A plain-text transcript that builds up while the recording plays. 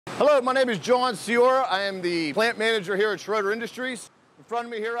Hello, my name is Ciora. I am the plant manager here at Schroeder Industries. In front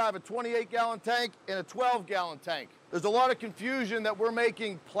of me here I have a 28-gallon tank and a 12-gallon tank. There's a lot of confusion that we're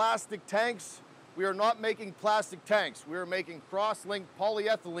making plastic tanks. We are not making plastic tanks. We are making cross-linked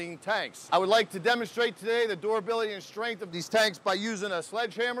polyethylene tanks. I would like to demonstrate today the durability and strength of these tanks by using a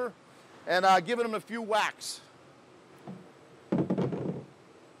sledgehammer and giving them a few whacks.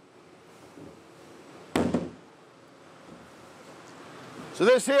 So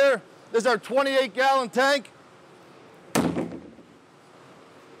this is our 28-gallon tank.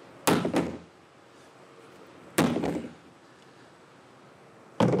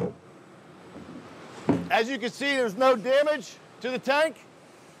 As you can see, there's no damage to the tank.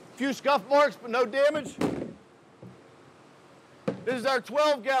 A few scuff marks, but no damage. This is our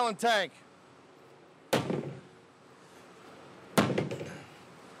 12-gallon tank.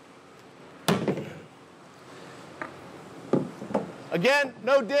 Again,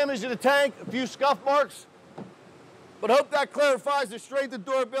 no damage to the tank, a few scuff marks, but hope that clarifies the strength and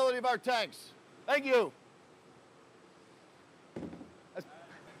durability of our tanks. Thank you.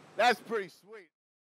 That's pretty sweet.